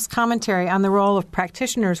panel's commentary on the role of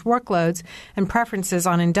practitioners' workloads and preferences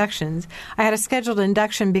on inductions. I had a scheduled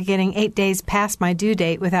induction beginning 8 days past my due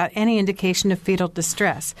date without any indication of fetal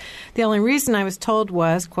distress. The only reason I was told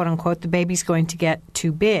was, quote unquote, the baby's going to get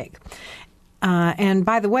too big. And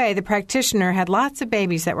by the way, the practitioner had lots of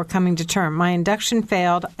babies that were coming to term. My induction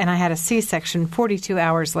failed, and I had a C-section 42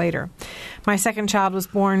 hours later. My second child was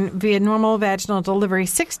born via normal vaginal delivery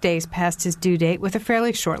 6 days past his due date with a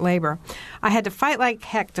fairly short labor. I had to fight like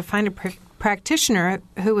heck to find a practitioner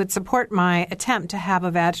who would support my attempt to have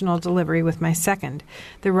a vaginal delivery with my second.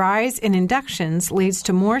 The rise in inductions leads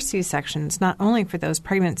to more C-sections, not only for those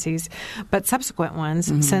pregnancies, but subsequent ones,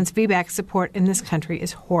 since VBAC support in this country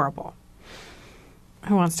is horrible.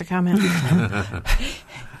 Who wants to comment?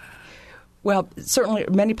 Well, certainly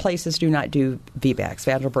many places do not do VBACs,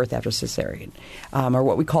 vaginal birth after cesarean, or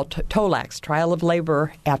what we call TOLACs, trial of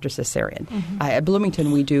labor after cesarean. At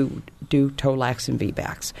Bloomington, we do TOLACs and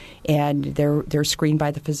VBACs, and they're screened by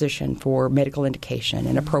the physician for medical indication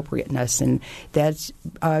and appropriateness, and that's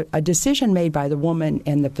a decision made by the woman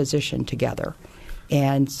and the physician together.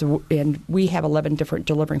 And we have 11 different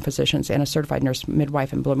delivering physicians and a certified nurse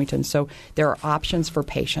midwife in Bloomington. So there are options for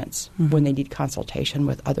patients when they need consultation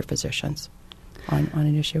with other physicians on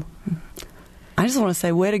an issue. I just want to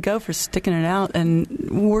say, way to go for sticking it out and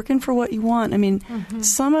working for what you want. I mean,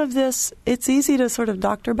 some of this, it's easy to sort of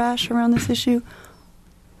doctor bash around this issue.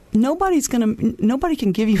 Nobody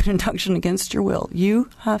can give you an induction against your will. You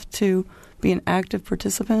have to be an active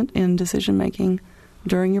participant in decision making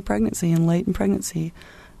during your pregnancy and late in pregnancy.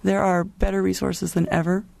 There are better resources than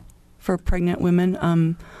ever for pregnant women.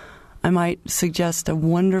 I might suggest a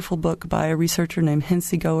wonderful book by a researcher named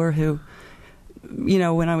Hinsey Goer, who,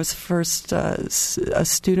 when I was first a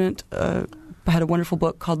student, had a wonderful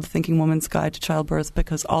book called The Thinking Woman's Guide to Childbirth,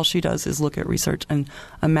 because all she does is look at research and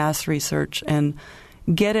amass research and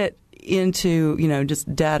get it into,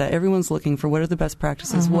 just data. Everyone's looking for what are the best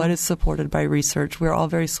practices, what is supported by research. We're all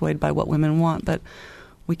very swayed by what women want, but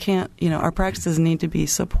we can't, our practices need to be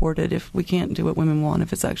supported if we can't do what women want,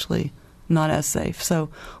 if it's actually not as safe. So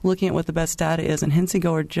looking at what the best data is, and Hinsey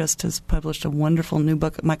Goer just has published a wonderful new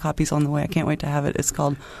book. My copy's on the way. I can't wait to have it. It's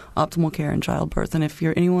called Optimal Care in Childbirth. And if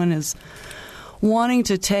anyone is wanting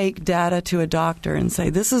to take data to a doctor and say,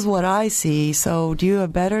 this is what I see, so do you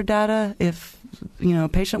have better data? If a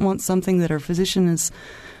patient wants something that her physician is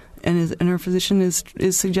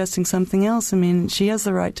suggesting something else, I mean, she has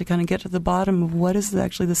the right to kind of get to the bottom of what is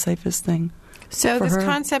actually the safest thing. So this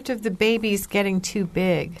concept of the babies getting too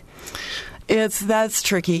big, that's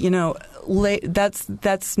tricky.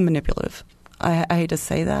 That's manipulative. I hate to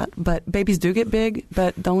say that, but babies do get big.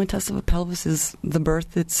 But the only test of a pelvis is the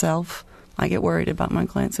birth itself. I get worried about my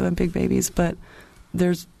clients who have big babies, but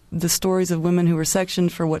there's the stories of women who were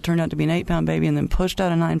sectioned for what turned out to be an 8-pound baby and then pushed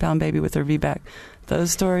out a 9-pound baby with their VBAC.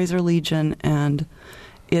 Those stories are legion, and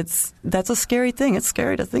that's a scary thing. It's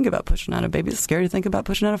scary to think about pushing out a baby. It's scary to think about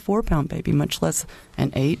pushing out a 4-pound baby, much less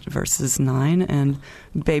an 8 versus 9, and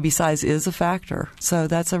baby size is a factor. So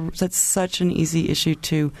that's such an easy issue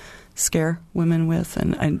to scare women with,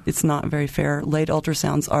 and it's not very fair. Late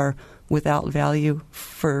ultrasounds are without value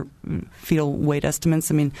for fetal weight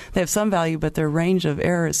estimates. I mean, they have some value, but their range of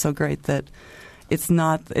error is so great that it's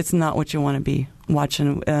not what you want to be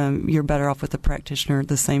watching. You're better off with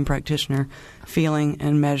the same practitioner, feeling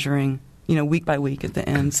and measuring, week by week at the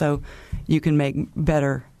end, so you can make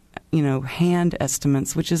better, hand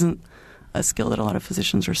estimates, which isn't a skill that a lot of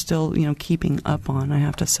physicians are still, keeping up on. I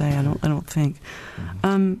have to say, I don't think.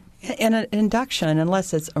 And an induction,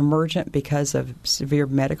 unless it's emergent because of severe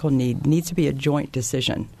medical need, needs to be a joint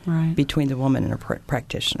decision between the woman and her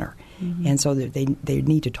practitioner. And so they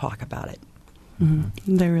need to talk about it.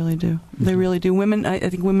 They really do. They really do. Women, I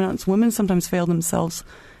think women sometimes fail themselves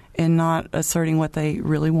in not asserting what they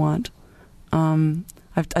really want.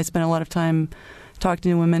 I spent a lot of time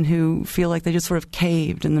talking to women who feel like they just sort of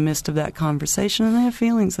caved in the midst of that conversation, and they have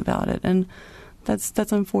feelings about it, and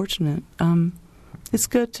that's unfortunate. It's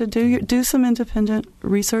good to do some independent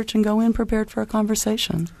research and go in prepared for a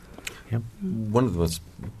conversation. Yep. One of the most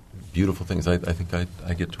beautiful things I think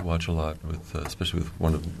I get to watch a lot with, especially with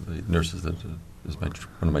one of the nurses that is one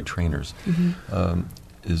of my trainers,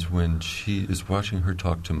 is when she is watching her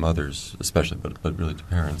talk to mothers, especially, but really to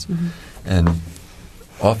parents, and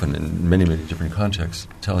often in many, many different contexts,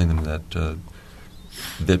 telling them that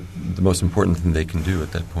that the most important thing they can do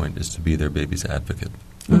at that point is to be their baby's advocate.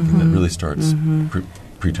 I think that really starts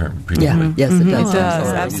preterm. Yeah. Yes, it does. It does,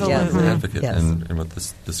 absolutely. Advocate. Yes. And what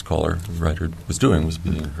this caller, writer, was doing was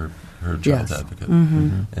being her child's advocate.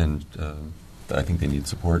 And I think they need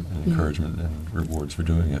support and encouragement and rewards for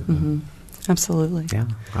doing it. Absolutely. Yeah.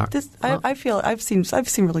 I feel I've seen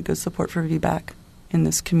really good support for VBAC in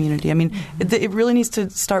this community. I mean, it really needs to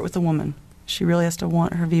start with the woman. She really has to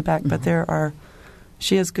want her VBAC, but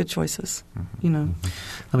she has good choices,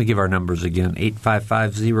 Let me give our numbers again,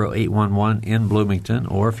 855-0811 in Bloomington,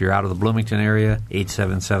 or if you're out of the Bloomington area,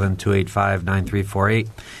 877-285-9348.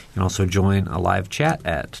 You can also join a live chat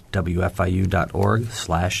at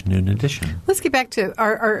wfiu.org/Noon Edition. Let's get back to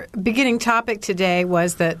our beginning topic today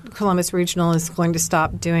was that Columbus Regional is going to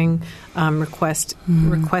stop doing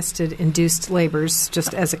requested induced labors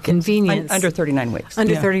just as a convenience. Under 39 weeks.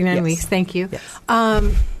 Under 39 weeks, thank you. Yes.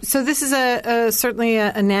 So this is certainly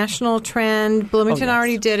a national trend. Bloomington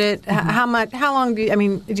already did it. How long do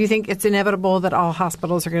you think it's inevitable that all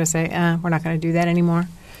hospitals are going to say, we're not going to do that anymore?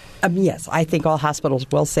 Yes, I think all hospitals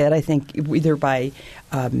will say it. I think either by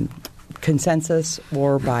consensus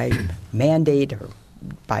or by mandate or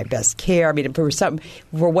by best care. I mean, for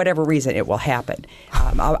whatever reason, it will happen.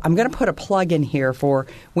 I'm going to put a plug in here for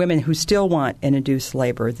women who still want an induced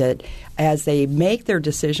labor, that as they make their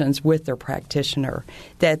decisions with their practitioner,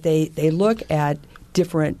 that they look at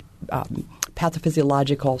different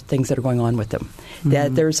pathophysiological things that are going on with them.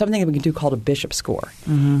 That there's something that we can do called a Bishop score.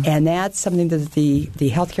 And that's something that the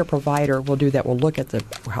healthcare provider will do that will look at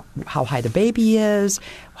how high the baby is,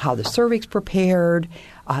 how the cervix prepared,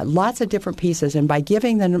 lots of different pieces. And by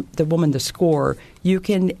giving the woman the score, you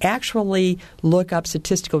can actually look up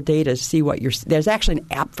statistical data to see what there's actually an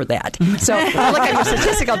app for that. So look at your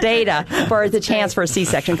statistical data for the chance for a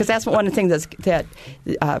C-section, because that's one of the things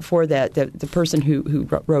for the person who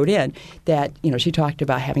wrote in, that she talked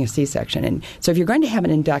about having a C-section. And so if you're going to have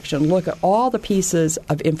an induction, look at all the pieces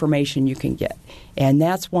of information you can get. And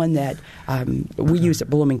that's one that we use at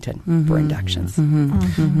Bloomington for inductions.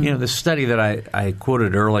 The study that I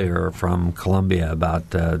quoted earlier from Columbia about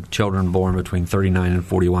children born between 39 and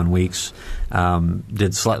 41 weeks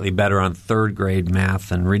did slightly better on third grade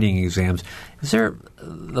math and reading exams. Is there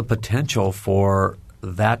the potential for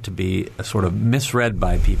that to be sort of misread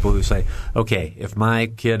by people who say, okay, if my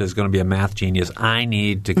kid is going to be a math genius, I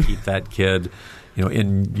need to keep that kid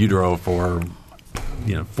in utero for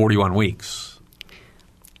 41 weeks?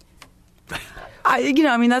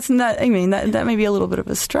 That's not. That may be a little bit of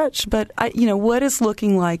a stretch, but what it's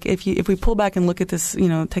looking like if we pull back and look at this,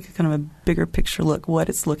 take a kind of a bigger picture look. What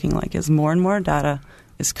it's looking like is more and more data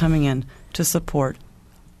is coming in to support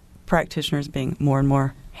practitioners being more and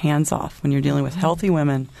more hands off when you're dealing with healthy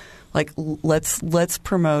women. Like let's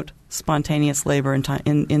promote spontaneous labor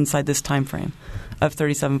inside this time frame of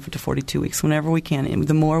 37 to 42 weeks whenever we can. And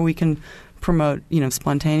the more we can promote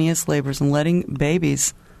spontaneous labors and letting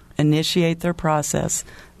babies initiate their process,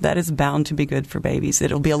 that is bound to be good for babies.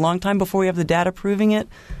 It'll be a long time before we have the data proving it,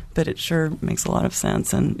 but it sure makes a lot of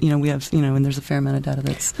sense. And we have and there's a fair amount of data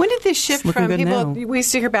that's when did this shift from people? Now. We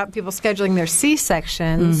used to hear about people scheduling their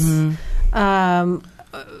C-sections.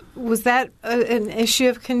 Was that an issue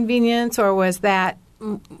of convenience, or was that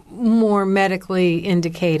more medically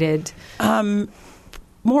indicated?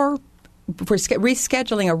 More for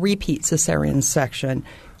rescheduling a repeat cesarean section.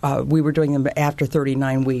 We were doing them after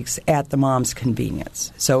 39 weeks at the mom's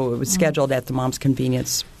convenience. So it was scheduled at the mom's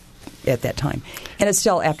convenience at that time. And it's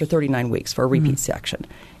still after 39 weeks for a repeat section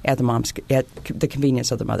at the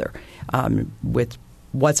convenience of the mother with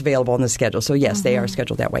what's available on the schedule. So, yes, they are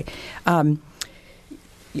scheduled that way.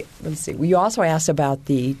 Let's see. We also asked about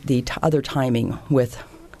the other timing with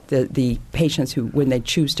the patients when they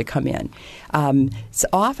choose to come in. So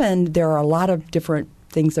often there are a lot of different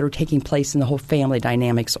things that are taking place in the whole family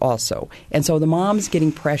dynamics also. And so the mom's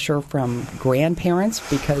getting pressure from grandparents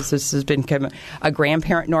because this has been kind of a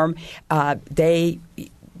grandparent norm. They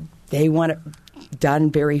want it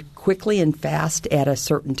done very quickly and fast at a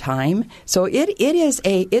certain time. So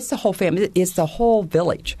it's the whole family. It's the whole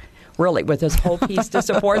village, really, with this whole piece to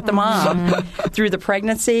support the mom through the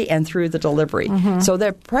pregnancy and through the delivery. So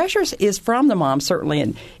the pressure is from the mom,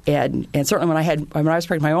 certainly, and certainly when I was pregnant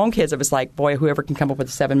with my own kids, it was like, boy, whoever can come up with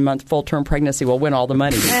a 7-month full-term pregnancy will win all the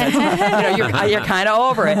money because you're kind of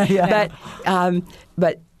over it. Yeah.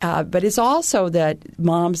 But it's also that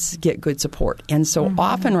moms get good support. And so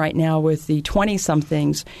often right now with the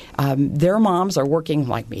 20-somethings, their moms are working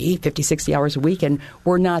like me, 50, 60 hours a week, and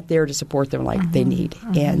we're not there to support them like they need.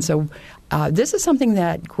 And so this is something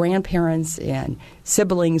that grandparents and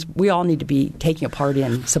siblings, we all need to be taking a part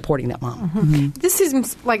in supporting that mom. Mm-hmm. This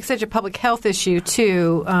seems like such a public health issue,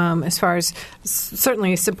 too, as far as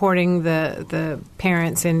certainly supporting the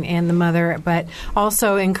parents and the mother, but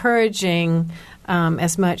also encouraging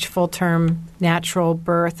as much full-term natural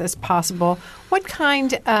birth as possible. What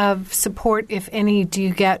kind of support, if any, do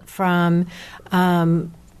you get from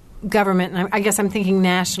government? And I guess I'm thinking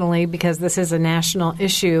nationally because this is a national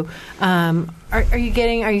issue. Are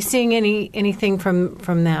you seeing anything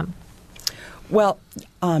from them? Well,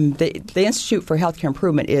 the Institute for Healthcare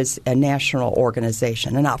Improvement is a national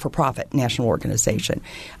organization, a not-for-profit national organization.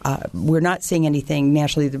 We're not seeing anything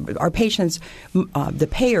nationally. Our patients, the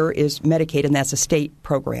payer is Medicaid, and that's a state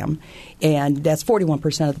program, and that's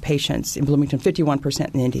 41% of the patients in Bloomington,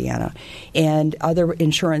 51% in Indiana. And other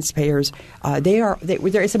insurance payers, there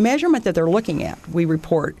is a measurement that they're looking at. We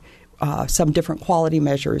report some different quality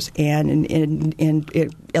measures, and in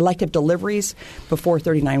elective deliveries before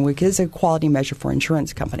 39 weeks is a quality measure for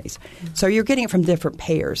insurance companies. So you're getting it from different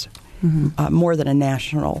payers, more than a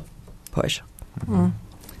national push. Mm-hmm.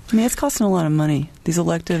 I mean, it's costing a lot of money. These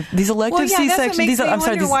elective C-sections. That's what makes me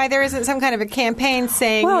wonder why there isn't some kind of a campaign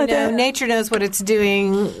saying, nature knows what it's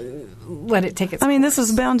doing. Let it take its course. This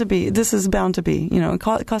is bound to be. It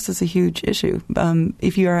costs us a huge issue.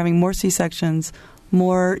 If you are having more C-sections,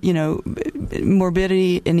 more,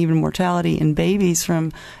 morbidity and even mortality in babies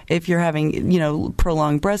from if you're having,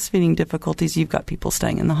 prolonged breastfeeding difficulties, you've got people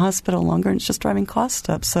staying in the hospital longer, and it's just driving costs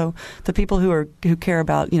up. So the people who care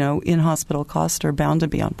about, in-hospital costs are bound to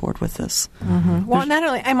be on board with this. Mm-hmm. Well, not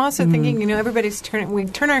only, I'm also thinking, we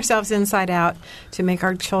turn ourselves inside out to make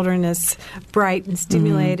our children as bright and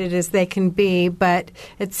stimulated as they can be, but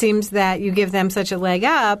it seems that you give them such a leg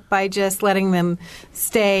up by just letting them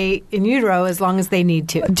stay in utero as long as they need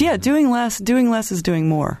to. Yeah, doing less is doing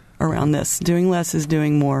more around this. Doing less is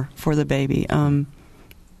doing more for the baby.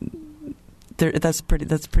 That's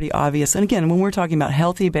pretty obvious. And again, when we're talking about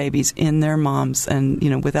healthy babies in their moms,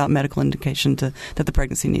 and without medical indication that the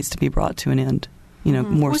pregnancy needs to be brought to an end.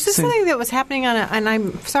 More was this soon. something that was happening and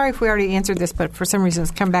I'm sorry if we already answered this, but for some reason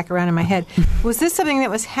it's come back around in my head. Was this something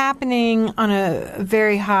that was happening on a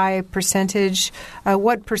very high percentage?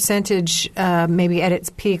 What percentage, maybe at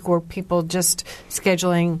its peak, were people just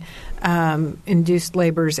scheduling induced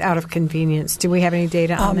labors out of convenience? Do we have any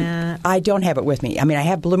data on that? I don't have it with me. I mean, I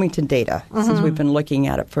have Bloomington data since we've been looking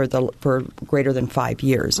at it for greater than 5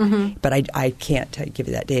 years. But I can't give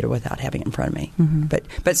you that data without having it in front of me.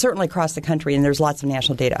 But certainly across the country, and there's lots of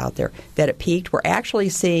national data out there, that it peaked. We're actually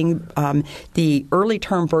seeing the early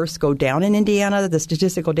term births go down in Indiana. The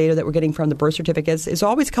statistical data that we're getting from the birth certificates is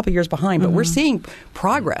always a couple years behind, but we're seeing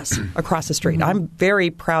progress across the street. I'm very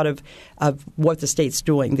proud of what the state's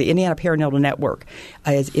doing. The Indiana Perinatal Network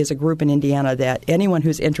is a group in Indiana that anyone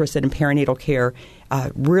who's interested in perinatal care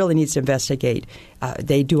really needs to investigate.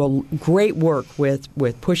 They do a great work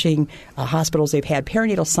with pushing hospitals. They've had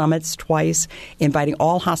perinatal summits twice, inviting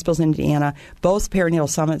all hospitals in Indiana. Both perinatal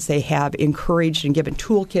summits, they have encouraged and given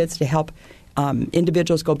toolkits to help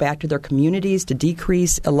individuals go back to their communities to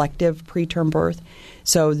decrease elective preterm birth.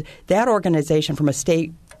 So that organization, from a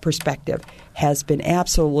state perspective, has been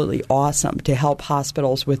absolutely awesome to help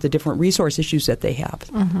hospitals with the different resource issues that they have.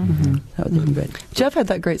 So they've been good. Jeff had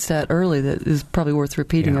that great stat early that is probably worth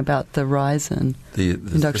repeating about the rise in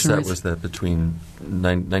induction the stat rates. was that between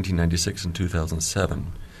 1996 and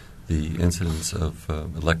 2007, the incidence of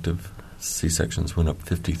elective C-sections went up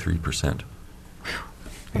 53%.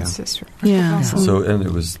 That's just Yeah. So, and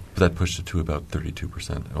that pushed it to about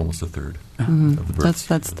 32%, almost a third of the births.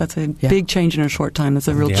 That's a big change in a short time. That's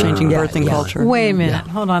a real changing birthing culture. Wait a minute.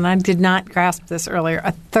 Hold on. I did not grasp this earlier.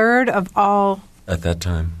 A third of all At that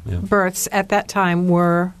time, births at that time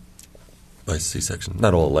were by C-section.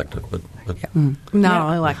 Not all elective, but not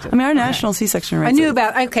all elective. I mean, our national C-section rate. I knew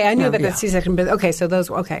about the C-section, but okay, so those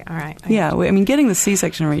all right. Getting the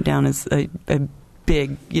C-section rate down is a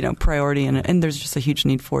big, priority, and there's just a huge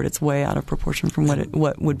need for it. It's way out of proportion from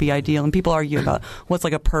what would be ideal. And people argue about what's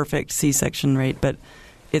like a perfect C-section rate, but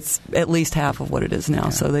it's at least half of what it is now.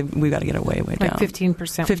 So we've got to get it way down. Like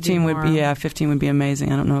 15%. 15 would be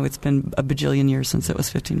amazing. I don't know. It's been a bajillion years since it was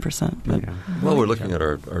 15%. But. Well, we're looking at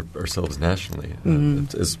ourselves nationally,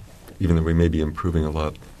 as even though we may be improving a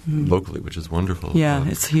lot locally, which is wonderful. Yeah,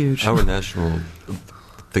 it's huge. Our national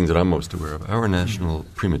things that I'm most aware of, our national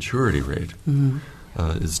prematurity rate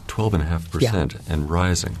is 12.5% and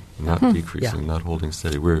rising, not decreasing, not holding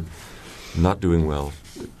steady. We're not doing well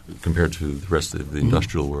compared to the rest of the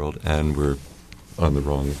industrial world, and we're on the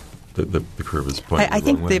wrong the curve is pointing I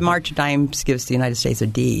think the wrong way. the March Dimes gives the United States a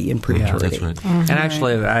D in prematurity. That's right. And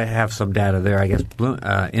actually, I have some data there. I guess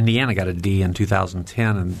Indiana got a D in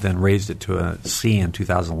 2010 and then raised it to a C in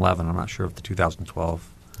 2011. I'm not sure if the 2012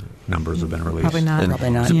 numbers have been released. Probably not. And Probably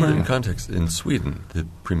not. to put it Yeah. in context, in Sweden, the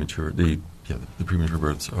premature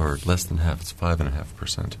births are less than half. It's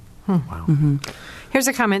 5.5%. Wow. Here's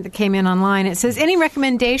a comment that came in online. It says, any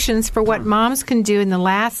recommendations for what moms can do in the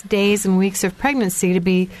last days and weeks of pregnancy to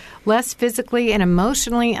be less physically and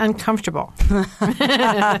emotionally uncomfortable?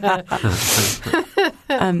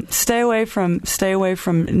 Stay away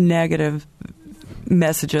from negative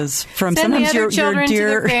messages from Send the sometimes other your children to their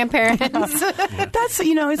dear grandparents. That's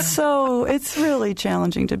it's really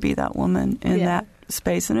challenging to be that woman in that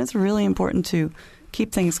space, and it's really important to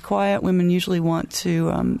keep things quiet. Women usually want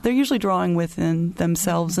to they're usually drawing within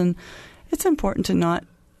themselves, and it's important to not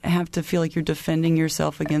have to feel like you're defending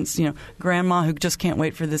yourself against grandma who just can't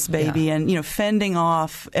wait for this baby, and fending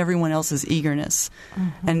off everyone else's eagerness.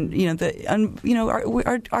 And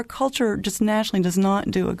our culture just nationally does not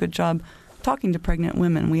do a good job talking to pregnant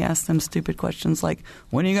women. We ask them stupid questions like,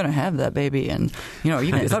 when are you going to have that baby? And, are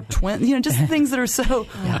you going to have twins? Just things that are so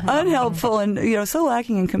unhelpful and, so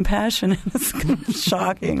lacking in compassion. It's kind of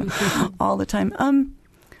shocking all the time.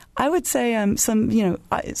 I would say some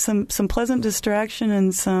pleasant distraction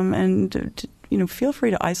and feel free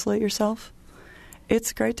to isolate yourself.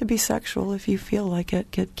 It's great to be sexual if you feel like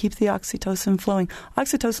it. Keep the oxytocin flowing.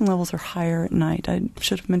 Oxytocin levels are higher at night. I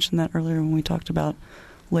should have mentioned that earlier when we talked about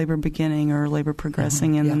labor beginning or labor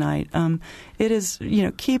progressing in the night. It is,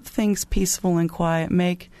 keep things peaceful and quiet.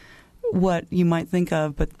 Make what you might think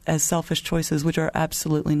of but as selfish choices, which are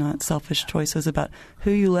absolutely not selfish choices, about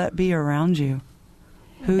who you let be around you.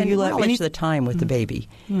 Acknowledge the time with the baby.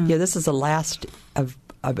 This is the last of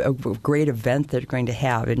a great event that you're going to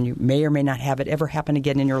have, and you may or may not have it ever happen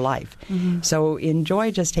again in your life. So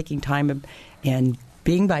enjoy just taking time and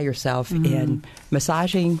being by yourself and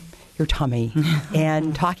massaging your tummy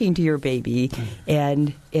and talking to your baby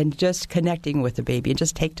and just connecting with the baby, and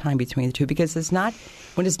just take time between the two, because it's not,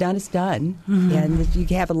 when it's done, it's done. And you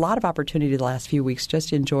have a lot of opportunity the last few weeks just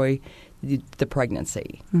to enjoy the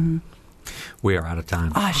pregnancy. We are out of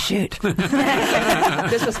time. Oh, shoot.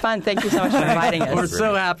 This was fun. Thank you so much for inviting us. We're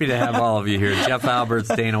so happy to have all of you here. Jeff Alberts,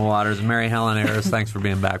 Dana Waters, Mary Helen Harris, thanks for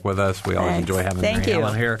being back with us. We always enjoy having Mary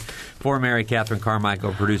Helen here. For Mary Catherine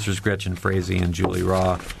Carmichael, producers Gretchen Frazee and Julie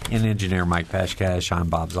Raw, and engineer Mike Pashkash, I'm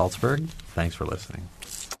Bob Zaltsberg. Thanks for listening.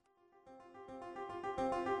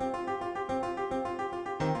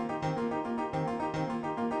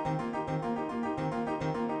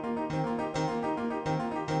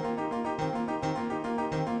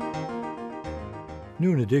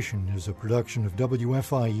 Noon Edition is a production of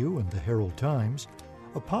WFIU and the Herald Times.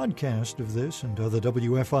 A podcast of this and other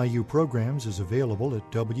WFIU programs is available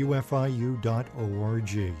at wfiu.org.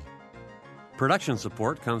 Production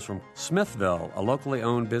support comes from Smithville, a locally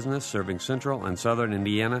owned business serving central and southern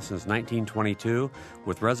Indiana since 1922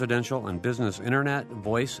 with residential and business internet,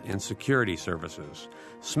 voice, and security services.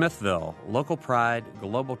 Smithville, local pride,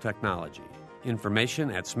 global technology. Information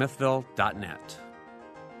at smithville.net.